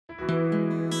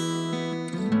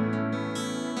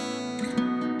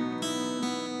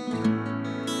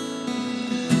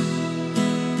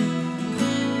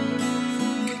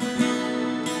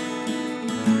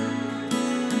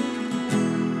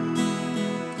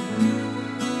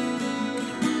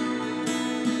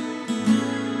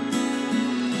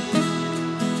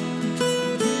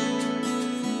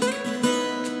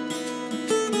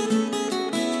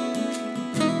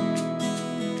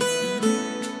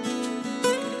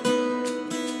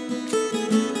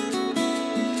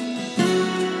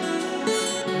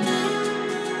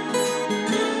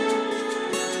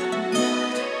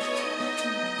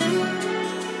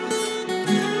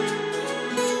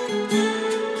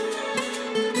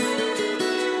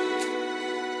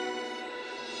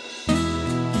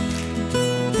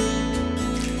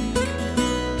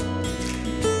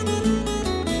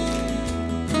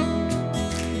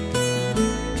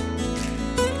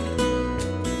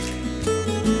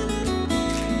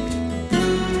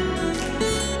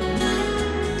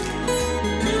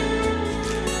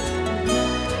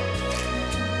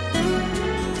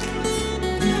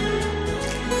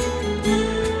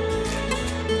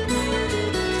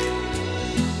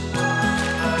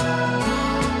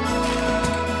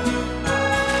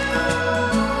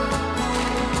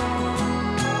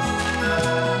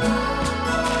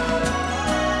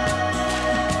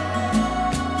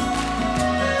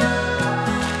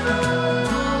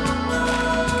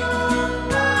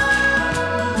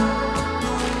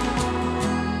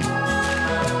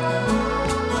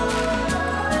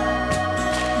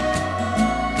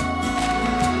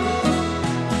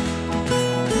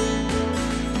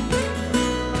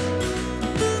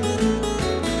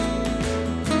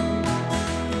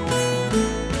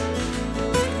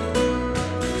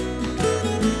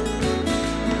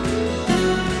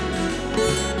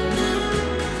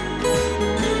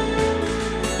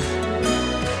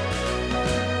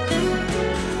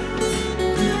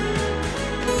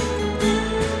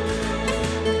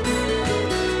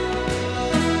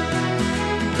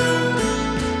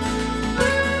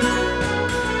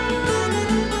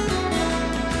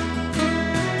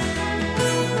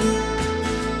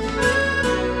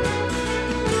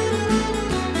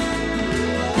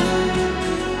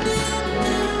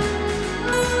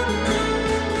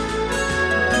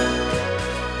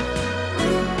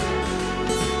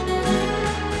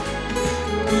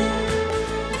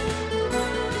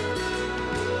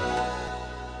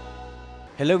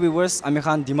Hello viewers, I'm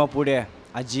Khan Dimapur.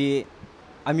 Aji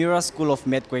Amira School of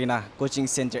Math koina coaching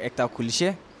center ekta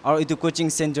khulishe. Aru itu coaching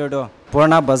center do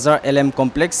Purana Bazaar Alem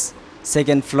complex,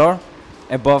 second floor,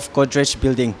 above Godrej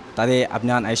Building. Tade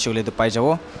apnan ai shole to pai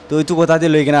jabo. To itu kota de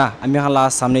loigina ami hala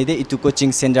samne de itu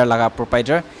coaching center laga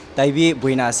proprietor. Tai bi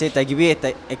boina ase, tai bi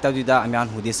ekta duida ami han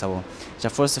hudi sabo. So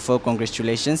first of all,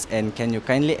 congratulations, and can you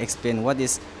kindly explain what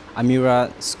is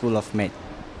Amira School of Math?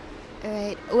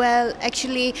 Right. Well,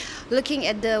 actually, looking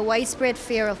at the widespread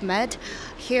fear of math,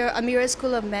 here Amira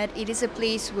School of Math, it is a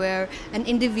place where an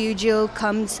individual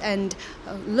comes and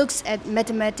looks at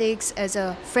mathematics as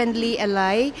a friendly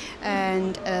ally,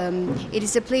 and it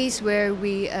is a place where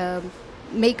we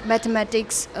make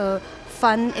mathematics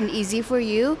fun and easy for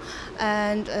you.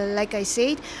 And like I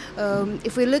said,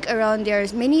 if we look around,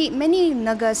 there's many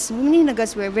Nagas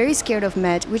were very scared of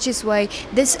math, which is why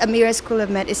this Amira School of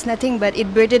Math is nothing but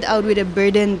it burdened out with a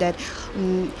burden that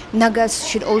Nagas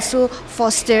should also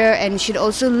foster and should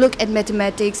also look at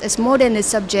mathematics as more than a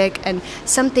subject and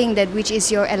something that which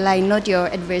is your ally, not your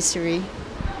adversary.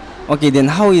 Okay, then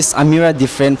how is Amira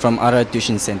different from other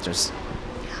tuition centers?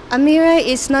 Amira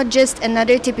is not just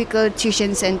another typical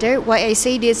tuition center. Why I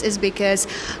say this is because,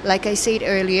 like I said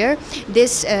earlier,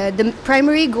 the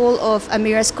primary goal of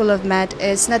Amira School of Math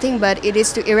is nothing but it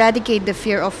is to eradicate the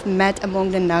fear of math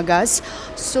among the Nagas.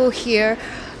 So here,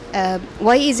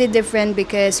 why is it different?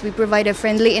 Because we provide a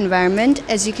friendly environment.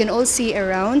 As you can all see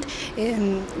around,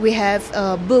 we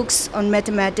have books on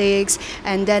mathematics,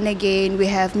 and then again we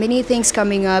have many things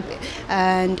coming up,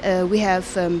 and we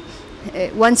have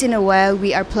once in a while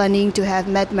we are planning to have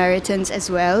math marathons as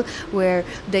well, where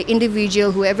the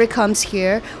individual, whoever comes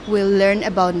here, will learn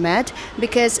about math.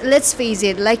 Because let's face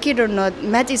it, like it or not,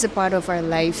 math is a part of our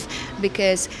life.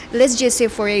 Because let's just say,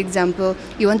 for example,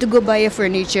 you want to go buy a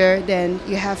furniture, then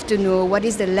you have to know what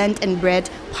is the length and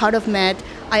breadth, part of math.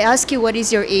 I ask you what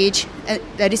is your age,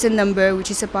 that is a number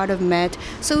which is a part of math.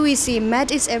 So we see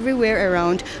math is everywhere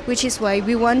around, which is why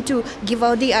we want to give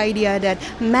out the idea that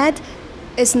math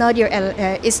is not your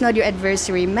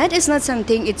adversary. Math is not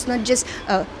something, it's not just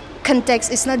context,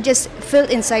 it's not just filled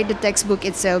inside the textbook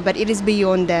itself, but it is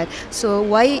beyond that. So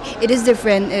why it is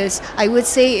different is, I would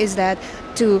say, is that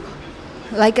to,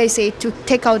 like I say, to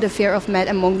take out the fear of math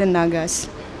among the Nagas.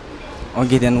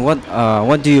 Okay, then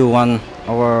what do you want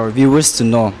our viewers to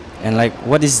know, and like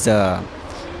what is the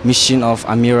mission of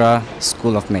Amira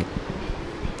School of Math?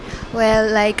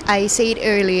 Well, like I said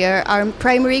earlier, our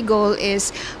primary goal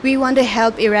is we want to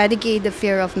help eradicate the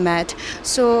fear of math.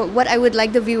 So what I would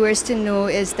like the viewers to know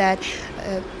is that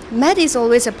math is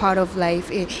always a part of life.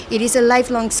 It is a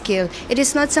lifelong skill. It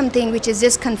is not something which is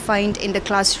just confined in the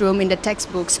classroom, in the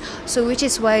textbooks. So which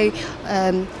is why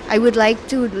I would like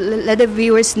to let the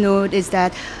viewers know is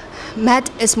that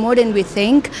math is more than we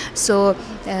think. So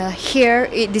here,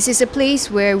 this is a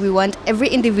place where we want every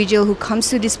individual who comes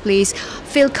to this place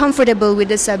feel comfortable with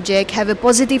the subject, have a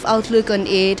positive outlook on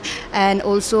it, and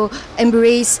also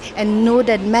embrace and know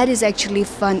that math is actually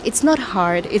fun. It's not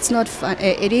hard. It's not fun.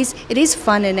 It is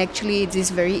fun, and actually it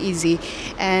is very easy.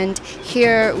 And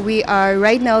here we are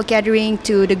right now catering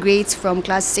to the grades from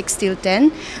class 6 till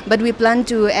 10, but we plan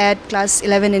to add class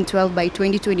 11 and 12 by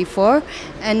 2024.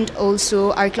 And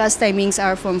also our class timings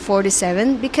are from 4 to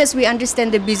 7 because we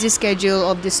understand the busy schedule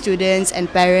of the students and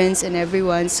parents and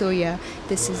everyone. So yeah,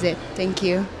 this is it. Thank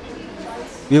you.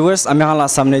 Viewers, ami hala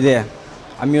samne de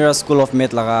Amira School of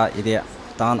Math laga ide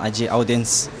tan aji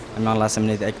audience ami hala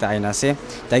samne de ekta aina se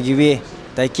tagiwi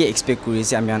taiki expect kuri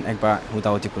se ami han ekbar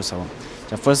hudauti kursaw.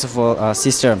 So first of all,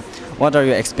 sister, what are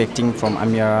you expecting from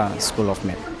Amira School of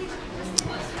Math?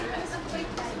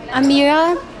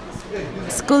 Amira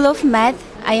School of Math,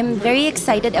 I am very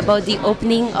excited about the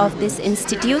opening of this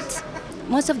institute.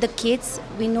 Most of the kids,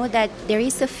 we know that there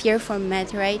is a fear for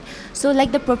math, right? So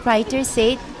like the proprietor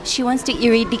said, she wants to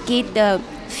eradicate the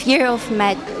fear of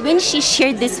math. When she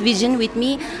shared this vision with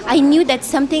me, I knew that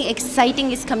something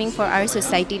exciting is coming for our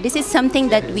society. This is something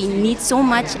that we need so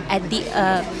much at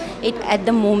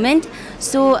the moment.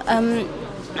 So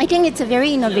I think it's a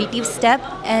very innovative step,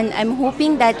 and I'm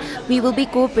hoping that we will be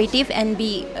cooperative and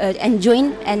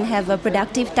join and have a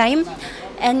productive time.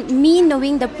 And me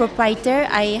knowing the proprietor,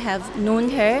 I have known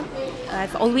her.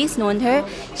 I've always known her.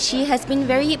 She has been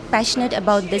very passionate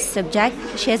about this subject.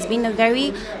 She has been a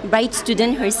very bright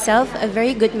student herself, a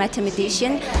very good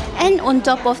mathematician. And on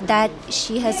top of that,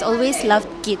 she has always loved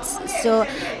kids. So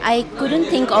I couldn't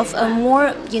think of a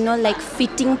more, like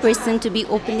fitting person to be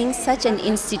opening such an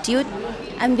institute.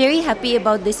 I'm very happy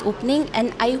about this opening,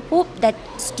 and I hope that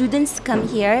students come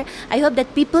here. I hope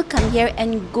that people come here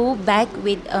and go back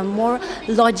with a more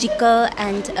logical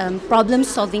and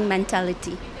problem-solving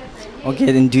mentality.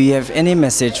 Okay, then do you have any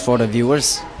message for the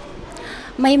viewers?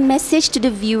 My message to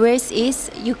the viewers is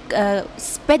you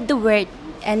spread the word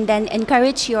and then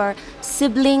encourage your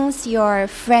siblings, your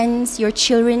friends, your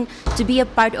children to be a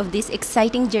part of this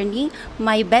exciting journey.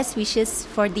 My best wishes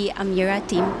for the Amira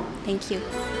team. Thank you.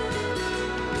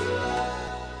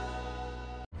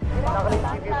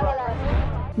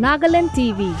 Nagaland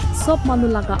TV, Sop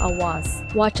Manulaga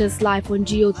Awas. Watch us live on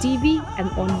Geo TV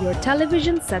and on your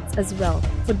television sets as well.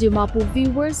 For Dimapur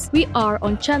viewers, we are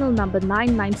on channel number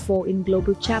 994 in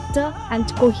Global Chapter, and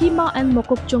Kohima and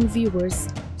Mokokchung viewers,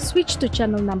 switch to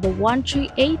channel number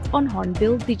 138 on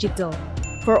Hornbill Digital.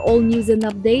 For all news and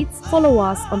updates, follow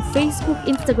us on Facebook,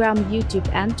 Instagram, YouTube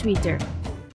and Twitter.